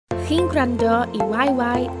King Grando i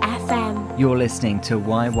YYFM. You're listening to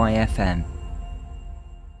YYFM.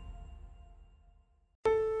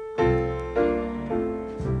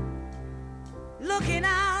 Looking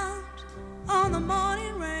out on the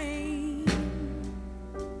morning rain,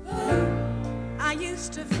 I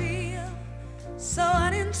used to feel so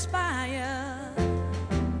uninspired,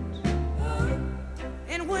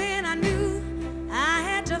 and when I knew I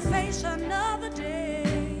had to face another day,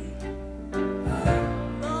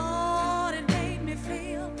 Lord, it made me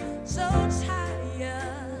feel so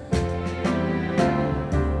tired.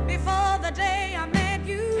 Before the day I met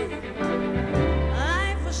you,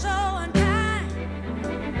 life was so unkind,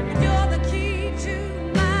 and you're the key to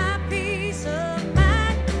my peace of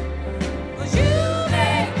mind. 'Cause you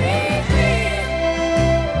make me feel,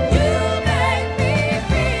 you make me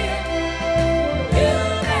feel, you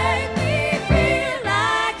make me feel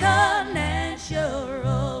like a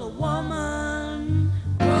natural woman.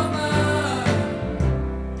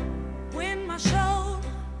 When my soul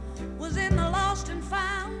was in the lost and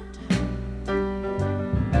found,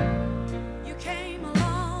 you came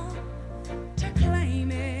along to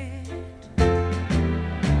claim it.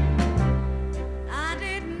 I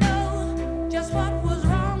didn't know just what was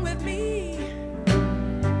wrong with me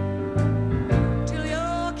till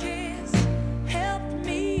your kiss helped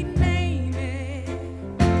me name it.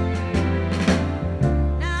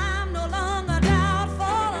 Now I'm no longer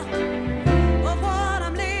doubtful of what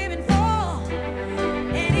I'm living for,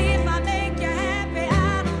 and if I make you happy,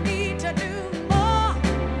 I don't need to do more.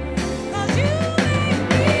 'Cause you make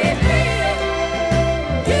me feel,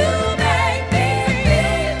 you make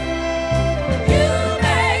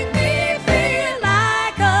me feel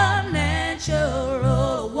like a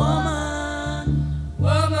natural woman.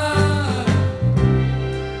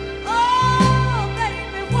 Oh,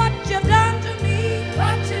 baby, what you've done to me,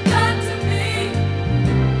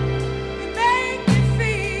 you make me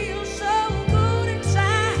feel so good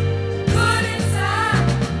inside,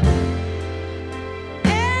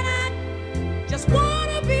 and I just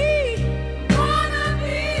wanna be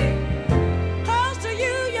close to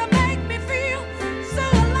you. You make me feel so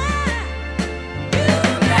alive. You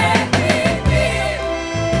make me feel,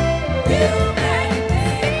 you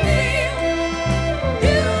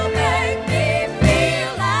make me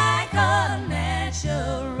feel like a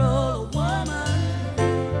natural woman.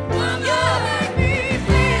 You make me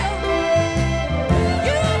feel,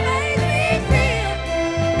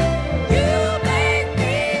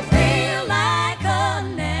 like a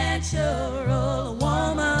natural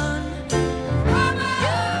woman.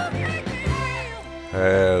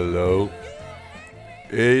 Hello.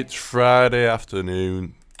 It's Friday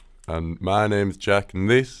afternoon, and my name's Jack, and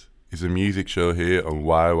this is a music show here on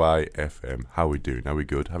YYFM. How we doing? Are we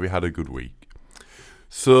good? Have you had a good week?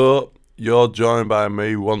 So, you're joined by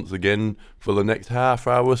me once again for the next half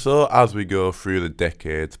hour or so as we go through the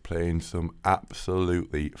decades, playing some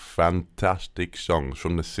absolutely fantastic songs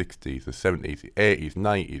from the 60s, the 70s, the 80s,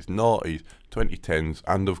 90s, noughties, 2010s,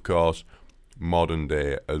 and of course, modern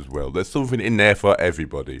day as well. There's something in there for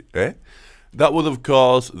everybody, eh? That was, of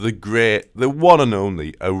course, the great, the one and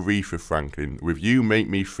only Aretha Franklin with You Make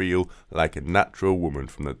Me Feel Like a Natural Woman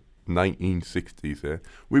from the 1960s.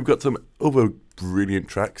 We've got some other brilliant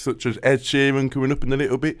tracks, such as Ed Sheeran coming up in a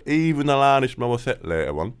little bit, even Alanis Morissette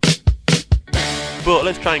later on. But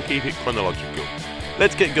let's try and keep it chronological.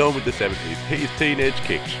 Let's get going with the 70s. Here's Teenage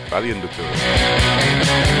Kicks by the Undertones.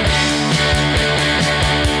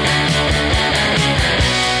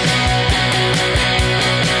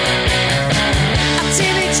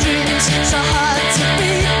 Teenage dreams so hard to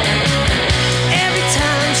beat. Every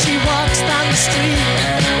time she walks down the street,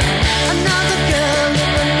 another girl in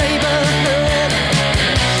the neighborhood.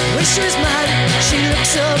 Wish she was mine, she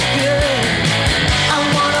looks so good. I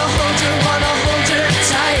wanna hold her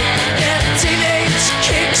tight. Get teenage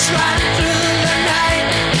kicks right through the night.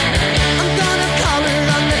 I'm gonna call her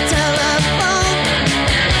on the telephone,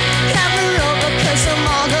 have her over 'cause I'm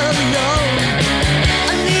all alone.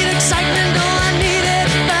 I need excitement, oh I need it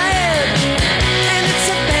bad, and it's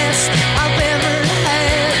the best I've ever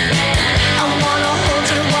had. I wanna hold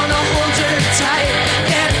her tight.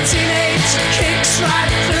 Get teenage kicks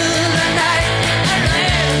right through the night.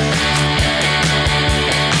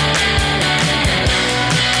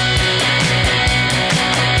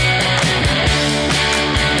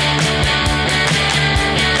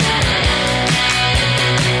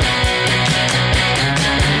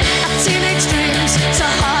 Teenage dreams so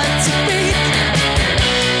hard to beat.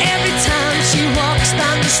 Every time she walks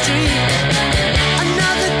down the street,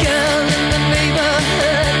 another girl in the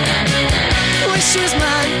neighborhood. Wish she was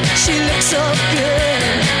mine, she looks so good.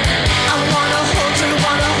 I wanna hold her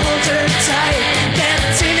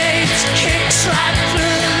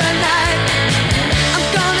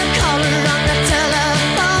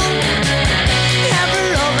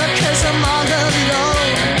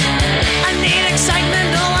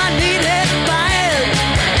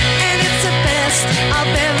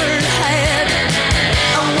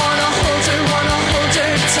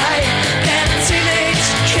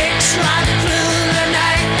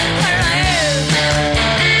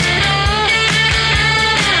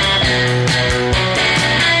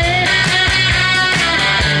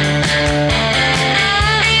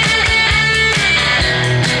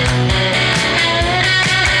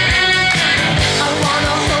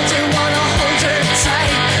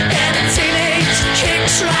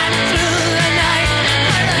kicks right through the night.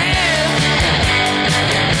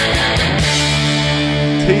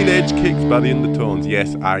 Teenage Kicks by the Undertones.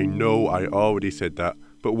 Yes, I know I already said that,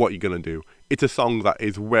 but what are you going to do? It's a song that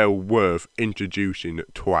is well worth introducing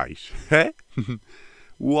twice.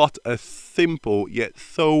 What a simple yet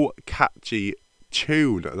so catchy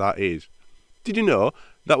tune that is. Did you know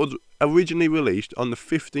that was originally released on the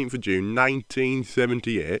 15th of June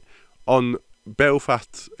 1978 on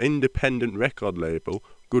Belfast's independent record label,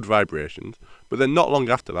 Good Vibrations, but then not long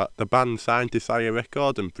after that the band signed to Sire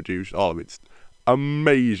Records and produced all of its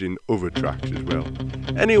amazing other tracks as well.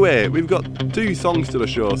 Anyway, we've got 2 songs to the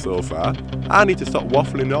show so far. I need to stop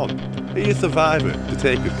waffling on. Here's Survivor to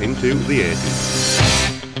take us into the 80s.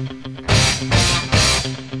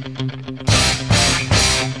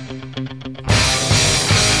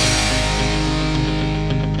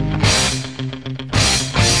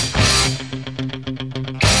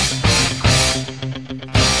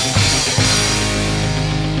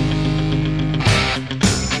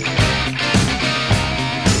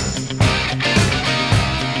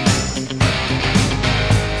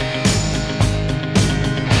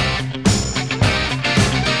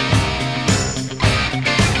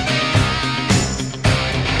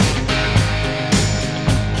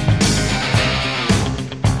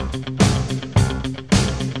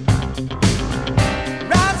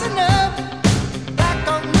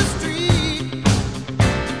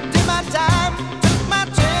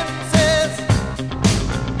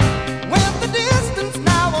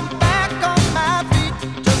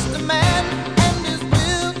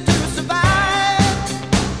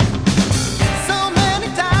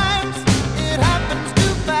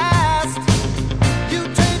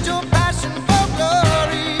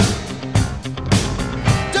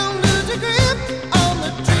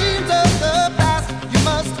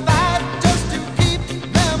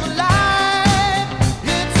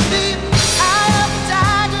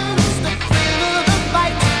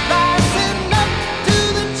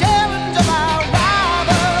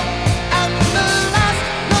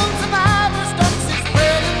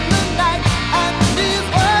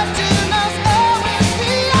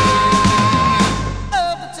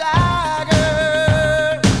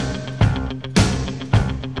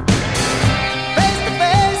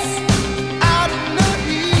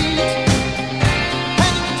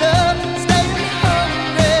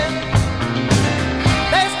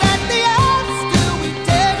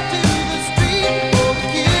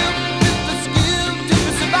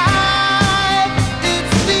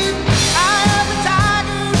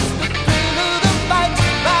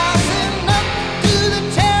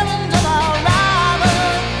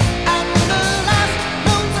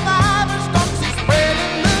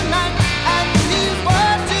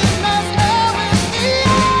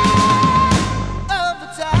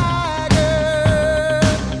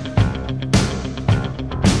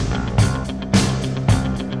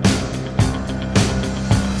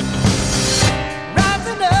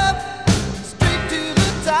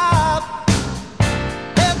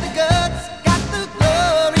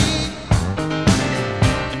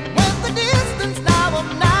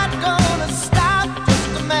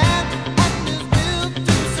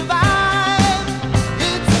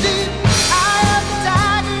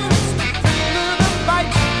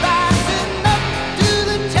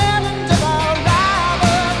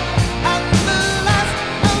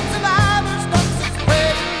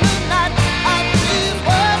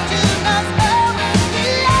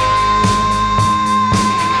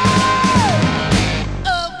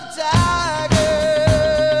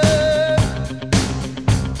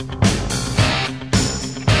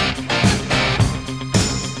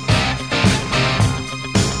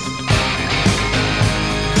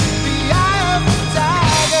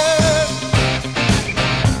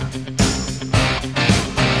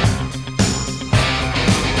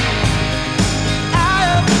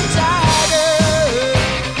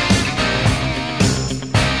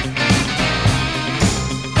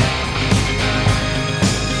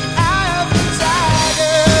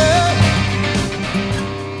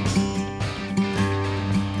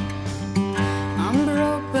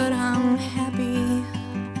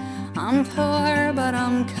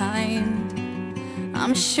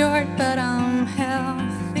 I'm short, but I'm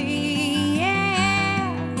healthy,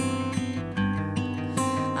 yeah.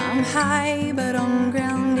 I'm high, but I'm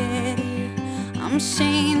grounded. I'm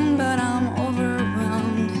sane, but I'm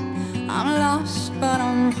overwhelmed. I'm lost, but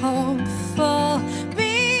I'm hopeful,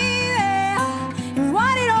 baby. And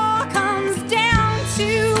what it all comes down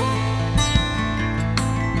to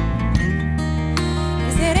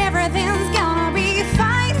is that everything's gonna be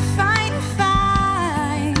fine, fine, fine.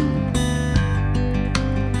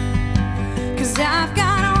 'Cause I've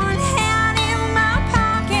got one hand in my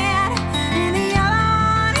pocket and the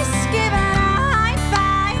other one is giving a high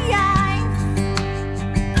five.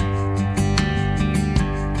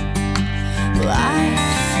 Well, I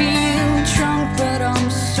feel drunk but I'm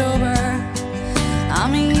sober.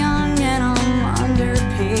 I'm young and I'm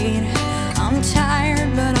underpaid. I'm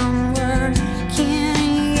tired but I'm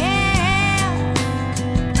working, yeah.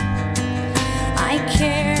 I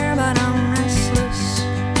care but I'm restless.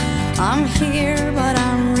 I'm here but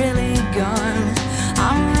I'm really gone.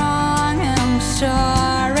 I'm wrong and I'm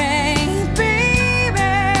sorry, baby.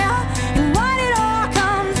 And what it all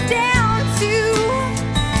comes down to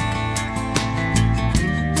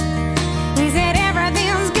is that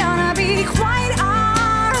everything's gonna be quite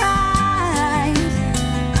alright.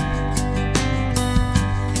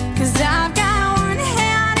 'Cause I've got one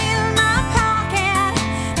hand in my pocket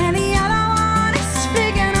and the other one is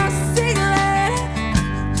speaking a cigarette.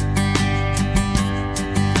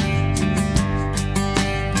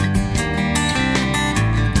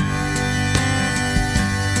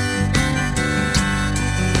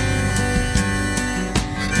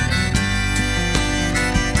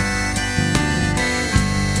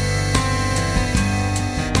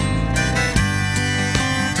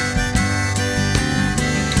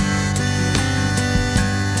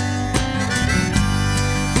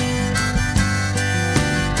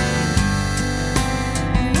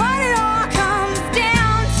 What it all comes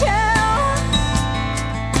down to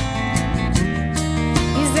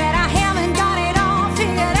is that I haven't got it all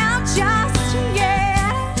figured out just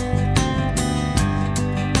yet.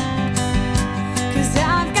 'Cause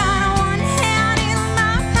I've got one hand in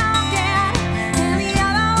my pocket and the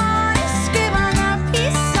other one is giving a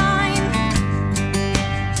peace sign.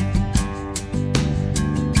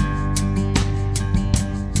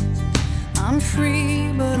 I'm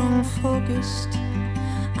free but I'm focused.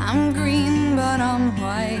 I'm green but I'm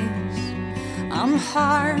wise. I'm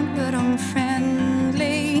hard but I'm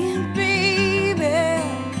friendly, baby.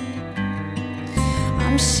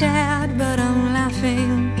 I'm sad but I'm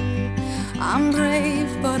laughing. I'm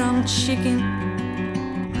brave but I'm chicken.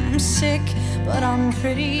 I'm sick but I'm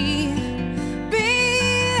pretty,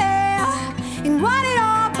 baby. And what it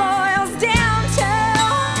all boils down to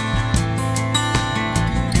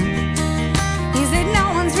is that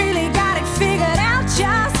no one's really got it figured out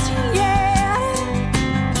just yet.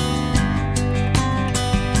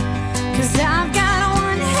 'Cause I've got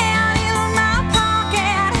one hand in my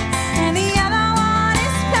pocket and the other one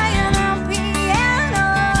is playing the piano.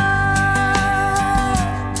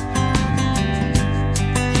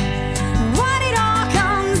 What it all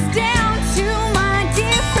comes down to, my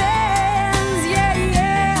dear friends, yeah,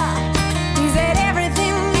 yeah, is that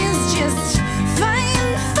everything is just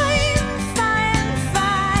fine, fine, fine,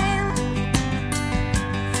 fine.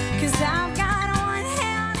 'Cause I've got one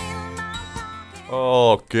hand in my pocket.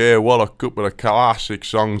 Okay, what a couple of classic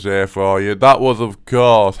songs there for you. That was, of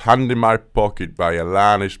course, Hand in My Pocket by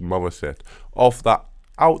Alanis Morissette, off that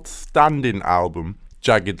outstanding album,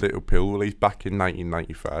 Jagged Little Pill, released back in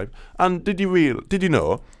 1995. And did you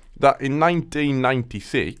know that in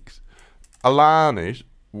 1996, Alanis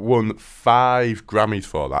won 5 Grammys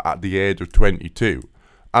for that at the age of 22?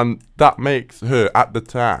 And that makes her, at the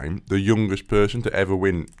time, the youngest person to ever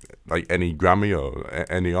win like any Grammy or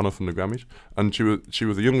any honour from the Grammys. And she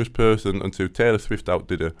was the youngest person until Taylor Swift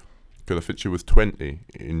outdid her, because I think she was 20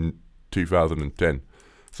 in 2010.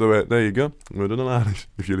 So there you go. Well done, Alanis,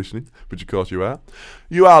 if you're listening, which of course you are.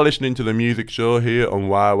 You are listening to the music show here on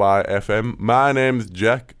YYFM. My name's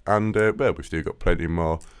Jack, and well, we've still got plenty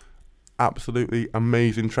more absolutely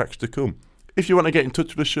amazing tracks to come. If you want to get in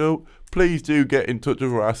touch with the show, please do get in touch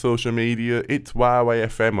with our social media. It's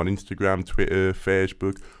YYFM on Instagram, Twitter,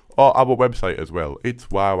 Facebook, or our website as well. It's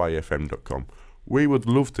yyfm.com. We would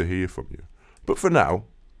love to hear from you. But for now,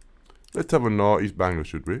 let's have a noughties banger,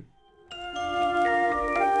 should we?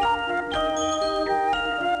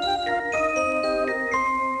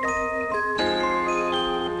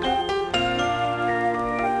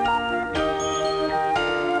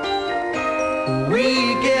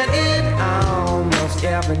 We get it almost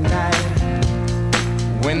every night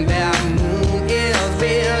when that moon is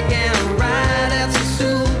big and bright. It's a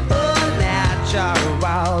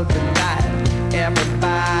supernatural delight.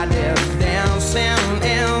 Everybody's dancing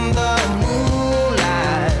in the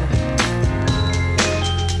moonlight.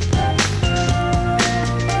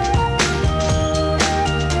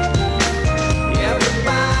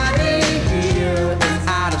 Everybody here is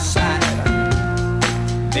out of sight.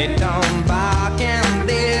 They don't bark and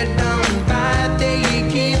they don't bite. They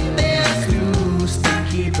keep their loose to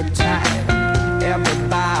keep it tight.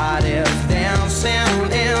 Everybody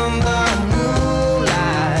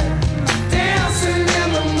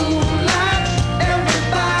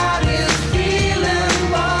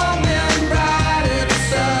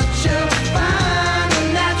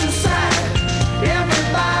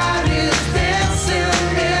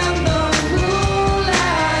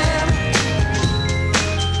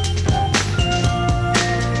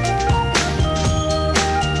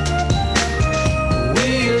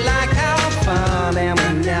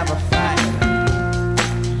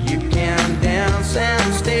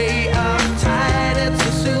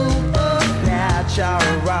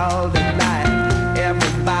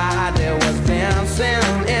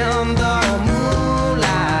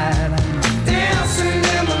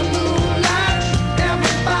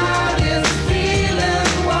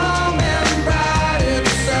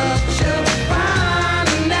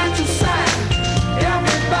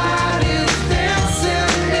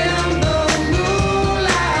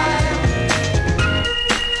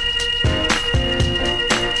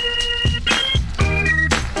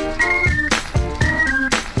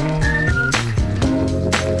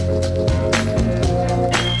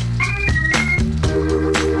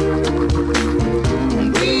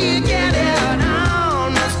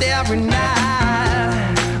every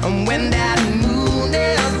night. And when that moon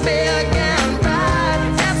is big and bright,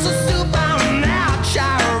 it's a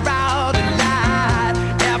supernatural light.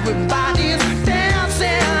 Everybody's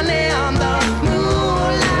dancing in the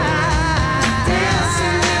moonlight.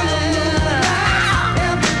 Dancing in the moonlight.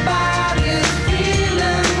 Everybody's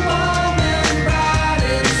feeling warm and bright.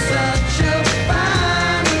 It's such a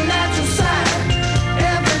fine and natural sight.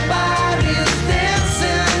 Everybody's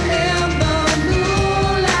dancing in the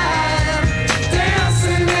moonlight.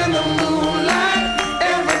 Dancing in the moonlight.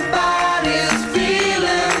 Everybody's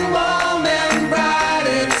feeling warm and bright.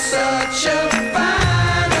 It's such a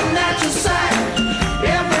fine and natural sight.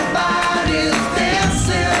 Everybody's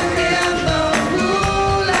dancing in the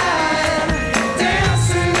moonlight.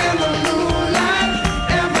 Dancing in the moonlight.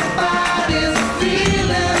 Everybody's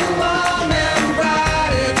feeling warm and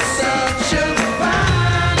bright. It's such a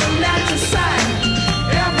fine and natural sight.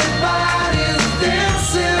 Everybody's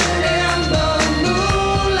dancing in the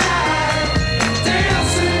moonlight.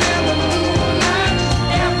 Dancing in the moonlight.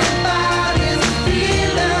 Everybody's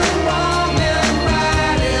feeling warm and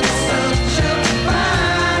bright. It's such a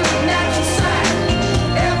fine and natural sight.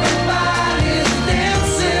 Everybody's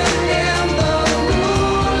dancing in the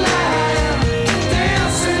moonlight.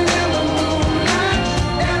 Dancing in the moonlight.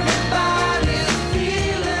 Everybody's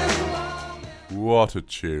feeling warm. What a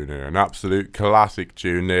tune here. An absolute classic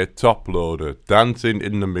tune there. Top Loader. Dancing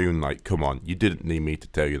in the Moonlight. Come on. You didn't need me to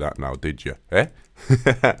tell you that now, did you? Eh?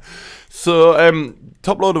 So,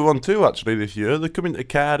 Top Loader won too, actually, this year. They're coming to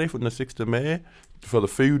Cardiff on the 6th of May for the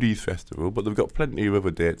Foodies Festival, but they've got plenty of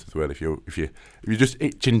other dates as well if you're just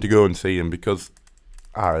itching to go and see them, because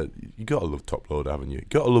you got to love Top Loader, haven't you? You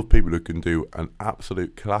got to love people who can do an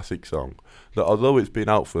absolute classic song that, although it's been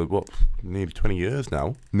out for, nearly 20 years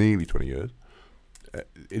now,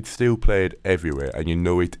 it's still played everywhere, and you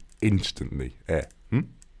know it instantly.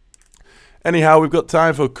 Anyhow, we've got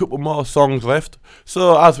time for a couple more songs left.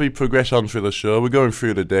 So as we progress on through the show, we're going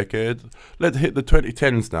through the decades. Let's hit the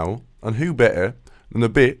 2010s now, and who better than a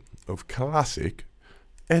bit of classic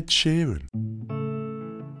Ed Sheeran.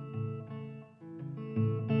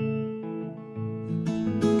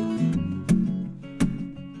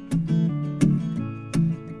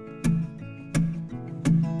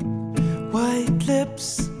 White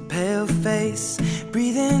lips, pale face,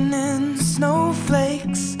 breathing in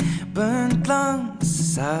snowflakes, burnt lungs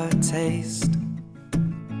as I taste.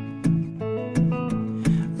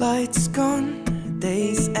 Lights gone,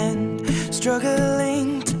 days end,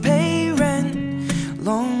 struggling to pay rent,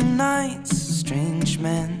 long nights, strange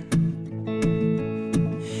men.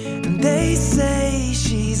 And they say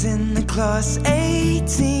she's in the class A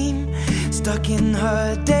team, stuck in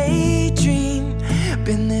her daydream.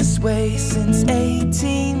 Been this way since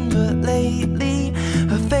 18, but lately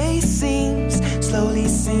her face seems slowly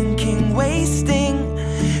sinking, wasting,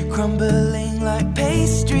 crumbling like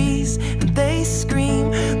pastries. And they scream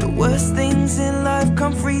the worst things in life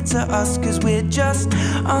come free to us, 'cause we're just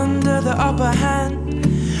under the upper hand.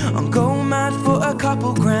 I'm go mad for a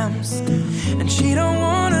couple grams, and she don't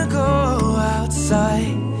wanna go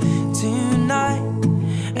outside tonight.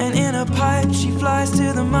 And in a pipe she flies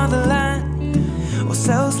to the motherland, or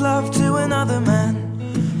sells love to another man.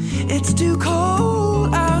 It's too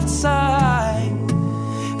cold outside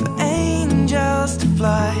for angels to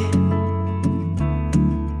fly.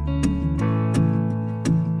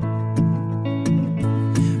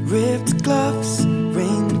 Ripped gloves,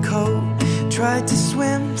 raincoat, tried to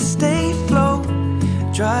swim, stay afloat.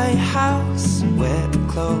 Dry house, wet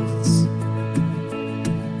clothes.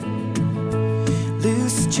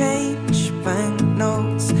 Loose change,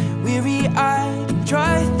 banknotes, weary-eyed,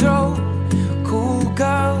 dry throat. Cool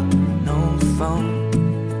girl, no phone.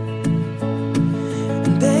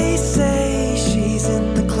 And they say she's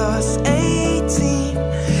in the class 18,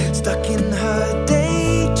 stuck in her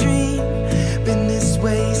daydream. Been this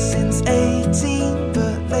way since 18,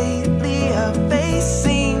 but lately her face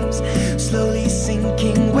seems slowly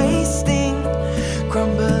sinking, wasting,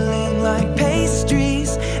 crumbling like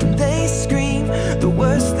pastries. And they scream the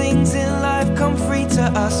worst things in life come free to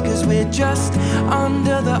us, 'cause we're just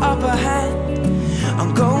under the upper hand.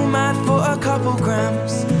 I'm go mad for a couple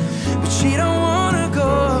grams, but she don't wanna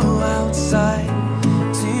go outside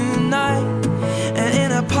tonight. And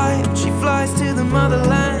in a pipe she flies to the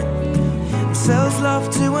motherland, and sells love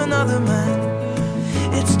to another man.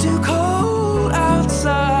 It's too cold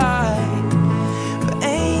outside for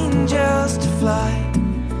angels to fly.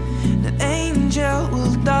 An angel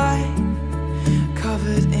will die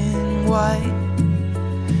covered in white,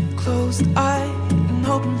 closed-eyed and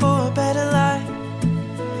hoping for a better life.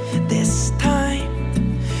 This time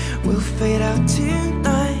we'll fade out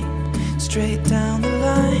tonight. straight down the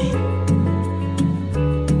line.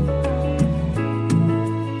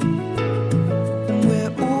 And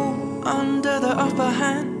we're all under the upper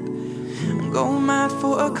hand and go mad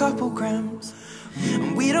for a couple grams.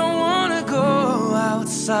 And we don't wanna go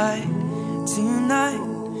outside tonight.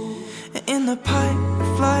 In the pipe,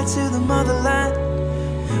 fly to the motherland,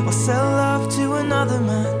 or sell love to another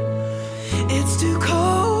man. It's too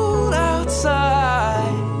cold outside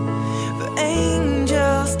for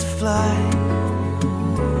angels to fly.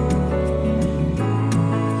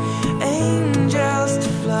 Angels to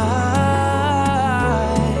fly.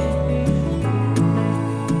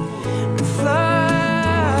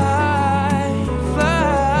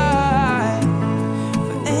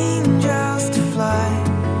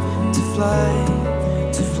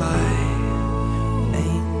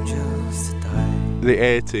 The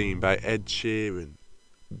A-Team by Ed Sheeran.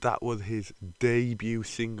 That was his debut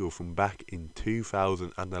single from back in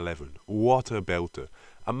 2011. What a belter.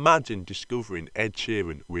 Imagine discovering Ed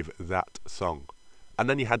Sheeran with that song. And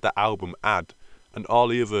then you had that album Ad and all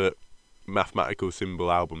the other mathematical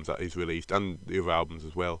symbol albums that he's released and the other albums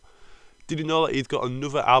as well. Did you know that he's got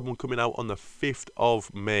another album coming out on the 5th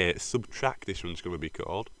of May? Subtract, this one's going to be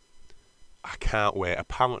called. I can't wait.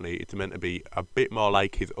 Apparently it's meant to be a bit more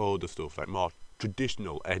like his older stuff, like more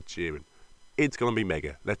traditional Ed Sheeran. It's going to be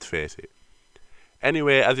mega, let's face it.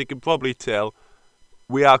 Anyway, as you can probably tell,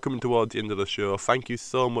 we are coming towards the end of the show. Thank you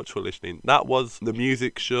so much for listening. That was the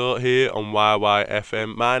music show here on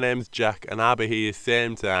YYFM. My name's Jack and I'll be here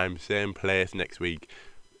same time, same place next week.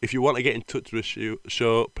 If you want to get in touch with the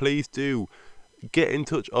show, please do get in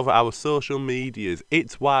touch over our social medias.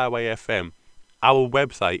 It's YYFM. Our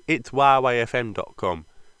website, it's yyfm.com.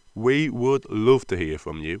 We would love to hear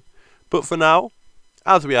from you. But for now,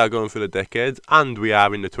 as we are going through the decades and we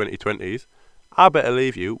are in the 2020s, I better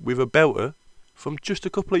leave you with a belter from just a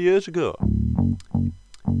couple of years ago.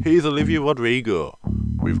 Here's Olivia Rodrigo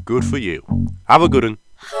with Good For You. Have a good one.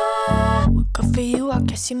 Good for you, I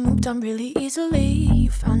guess you moved on really easily. You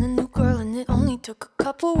found a new girl and it only took a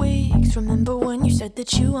couple weeks. Remember when you said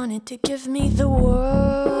that you wanted to give me the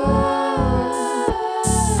world?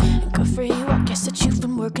 Good for you, I guess that you've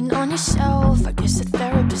been working on yourself. I guess the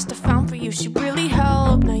therapist I found for you, she really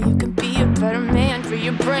helped. Now you can be a better man for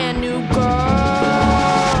your brand new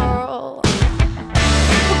girl. Well,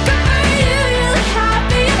 good for you, you look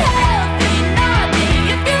happy and healthy, naughty,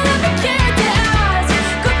 if you ever cared to ask.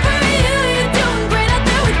 Good for you, you're doing great out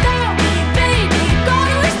there without me, baby. God,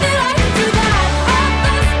 I wish that I could do that. All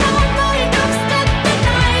last night, I've spent the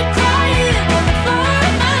night crying on the floor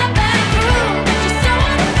of my bedroom. You're so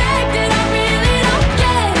unaffected, I really don't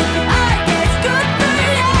get it, but I guess good for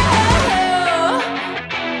you. Well,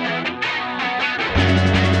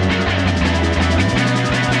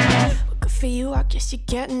 good for you, I guess you're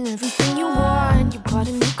getting everything you want. You bought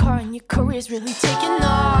a new car and your career's really taking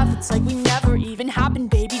off. It's like we never even happened,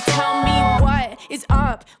 baby. Tell me what is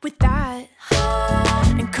up with that.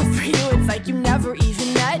 And good for you, it's like you never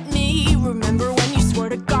even met me. Remember when you swore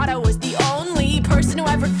to God I was the only person who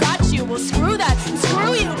ever got you? Well, screw that and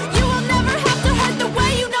screw you. You will never have to hurt the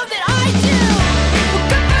way you know that I do. Well,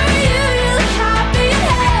 good for you, you look happy and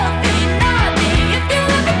healthy, naughty, if you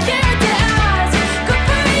ever cared to ask. Good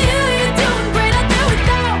for you, you're doing great out there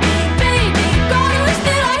without me, baby. God, I wish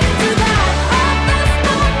that I could do that. All last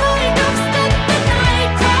night, I've spent the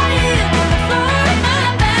night crying on the floor of my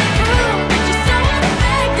bedroom. You're so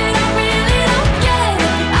unaffected, I really don't get it,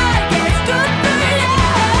 but I guess good for you. Maybe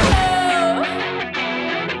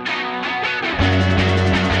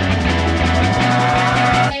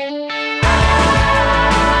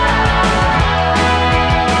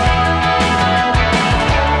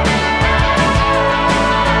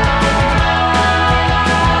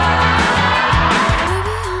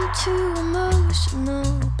I'm too emotional,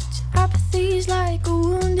 but your apathy's like a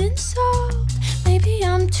wounded soul. Maybe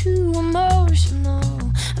I'm too emotional,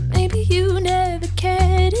 or maybe you never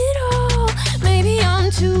cared at all. Maybe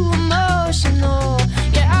I'm too emotional,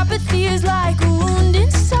 your apathy is like a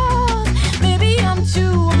wounded soul. Maybe I'm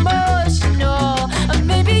too emotional, or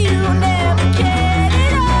maybe you never cared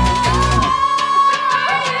at all.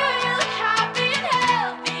 You look happy and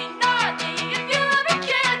healthy, naughty, if you ever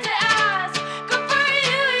cared to ask. Good for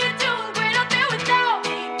you, you're doing great out there without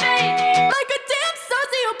me, baby. Like a damn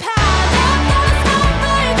sociopath. Last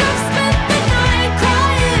night, I've spent the night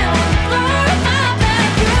crying on the floor of my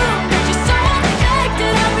bedroom. You're so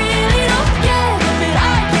unaffected, I really don't get it, but I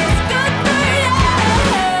guess good for you.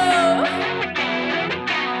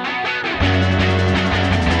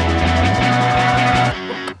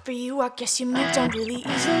 Good for you, I guess you moved on really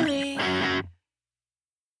easily.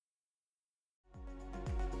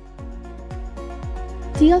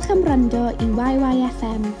 Diolch am wrando i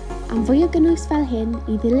YYFM. Am fwy o gynnwys fel hyn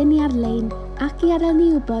i ddilyn ni ar-lein ac i adael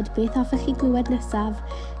ni wybod beth hoffech chi glywed nesaf,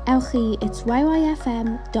 ewch i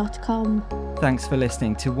itsyyfm.com. Thanks for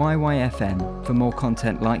listening to YYFM. For more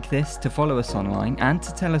content like this, to follow us online and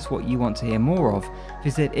to tell us what you want to hear more of,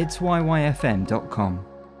 visit itsyyfm.com.